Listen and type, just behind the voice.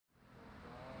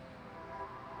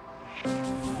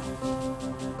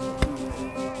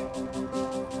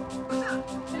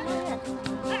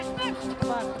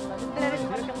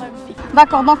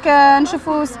D'accord, donc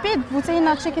نشوفوا speed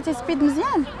بوتينا تشيكيتي speed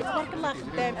مزيان.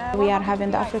 We are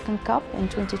having the African Cup in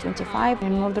 2025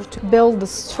 in order to build a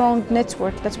strong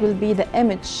network that will be the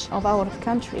image of our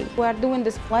country. We are doing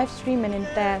this live streaming in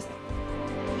test.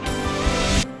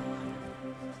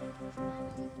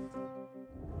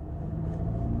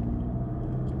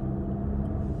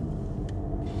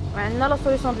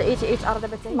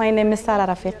 My name is Sarah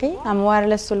Rafiqi. I'm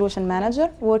wireless solution manager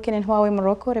working in Huawei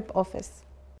Morocco rep office.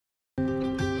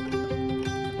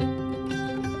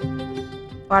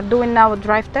 We are doing now a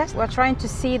drive test. We are trying to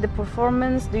see the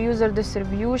performance, the user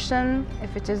distribution,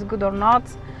 if it is good or not,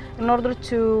 in order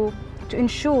to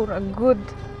ensure a good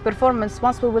performance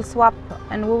once we will swap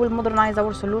and we will modernize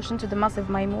our solution to the Massive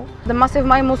MIMO. The Massive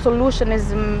MIMO solution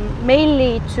is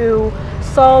mainly to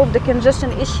solve the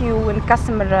congestion issue in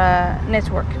customer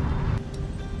network.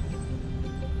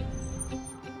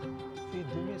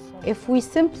 If we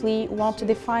simply want to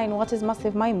define what is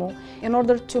Massive MIMO, in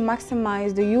order to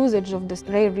maximize the usage of this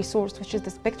rare resource, which is the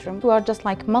spectrum, we are just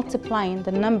like multiplying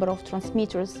the number of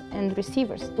transmitters and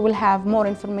receivers. We'll have more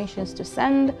information to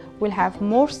send, we'll have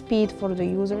more speed for the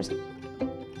users.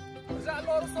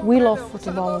 We love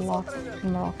football a lot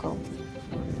in Morocco.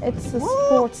 It's a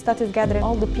sport that is gathering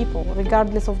all the people,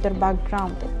 regardless of their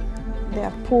background. They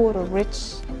are poor or rich.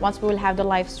 Once we will have the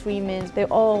live streaming,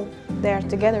 they're all there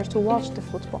together to watch the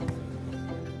football.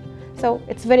 So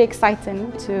it's very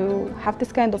exciting to have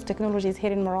this kind of technologies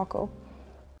here in Morocco.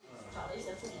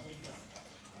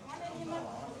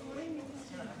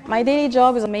 My daily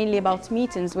job is mainly about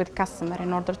meetings with customers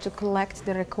in order to collect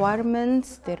their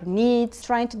requirements, their needs,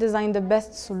 trying to design the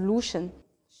best solution.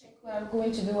 We are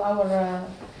going to do our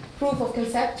proof of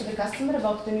concept to the customer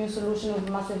about the new solution of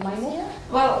Massive MIMO.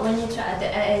 Well, we need to add the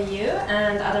AAU,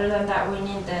 and other than that, we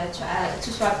need to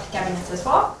swap the cabinets as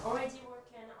well.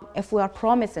 If we are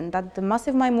promising that the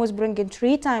Massive MIMO is bringing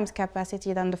 3 times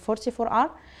capacity than the 44R,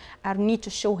 I need to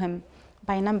show him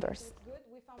by numbers.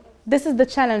 This is the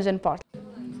challenging part.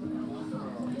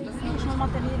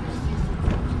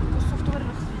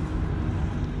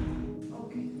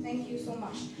 Okay, thank you so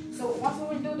much. So once we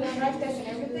will do the drive test and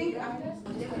everything,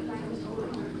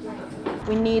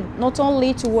 we need not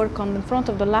only to work on the front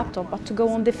of the laptop, but to go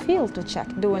on the field to check,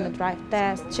 doing the drive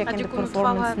test, checking the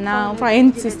performance now,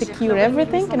 trying to secure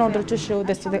everything in order to show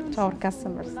this to our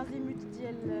customers.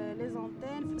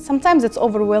 Sometimes it's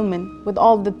overwhelming with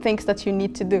all the things that you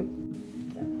need to do.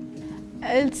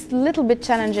 It's a little bit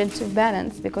challenging to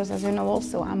balance because, as you know,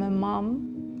 also I'm a mom.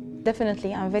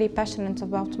 Definitely, I'm very passionate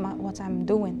about what I'm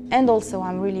doing. And also,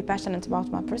 I'm really passionate about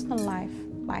my personal life,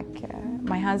 like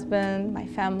my husband, my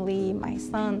family, my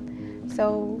son.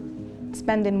 So,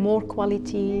 spending more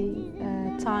quality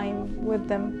time with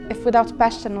them. If without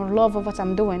passion or love of what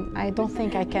I'm doing, I don't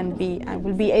think I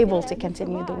will be able to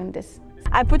continue doing this.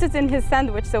 I put it in his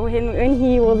sandwich, so when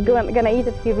he was gonna eat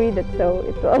it, he read it, so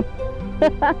it's all.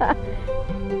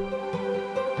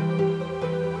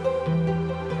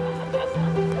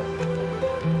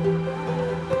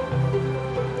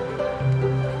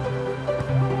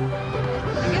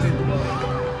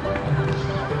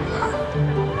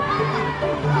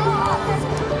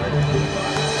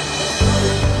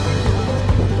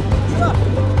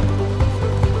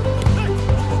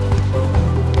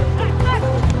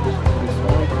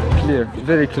 Clear,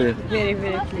 very clear. Very,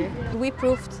 very clear. We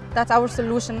proved that our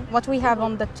solution, what we have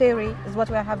on the theory, is what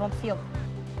we have on field.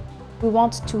 We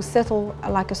want to settle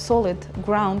like a solid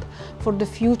ground for the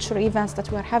future events that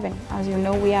we are having. As you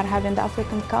know, we are having the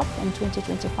African Cup in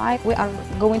 2025. We are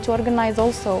going to organize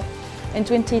also in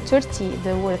 2030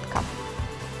 the World Cup.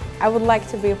 I would like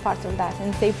to be a part of that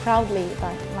and say proudly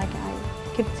that like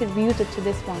I contributed to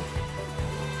this one.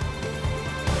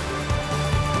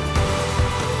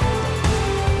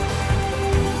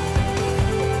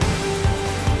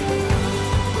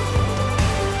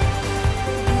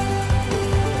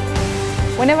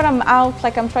 Whenever I'm out,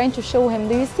 like I'm trying to show him,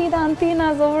 do you see the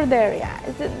antennas over there? Yeah,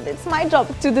 it's my job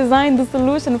to design the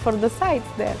solution for the sites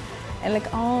there. And like,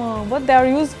 oh, what they are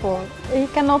used for. He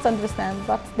cannot understand,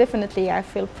 but definitely I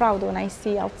feel proud when I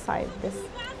see outside this.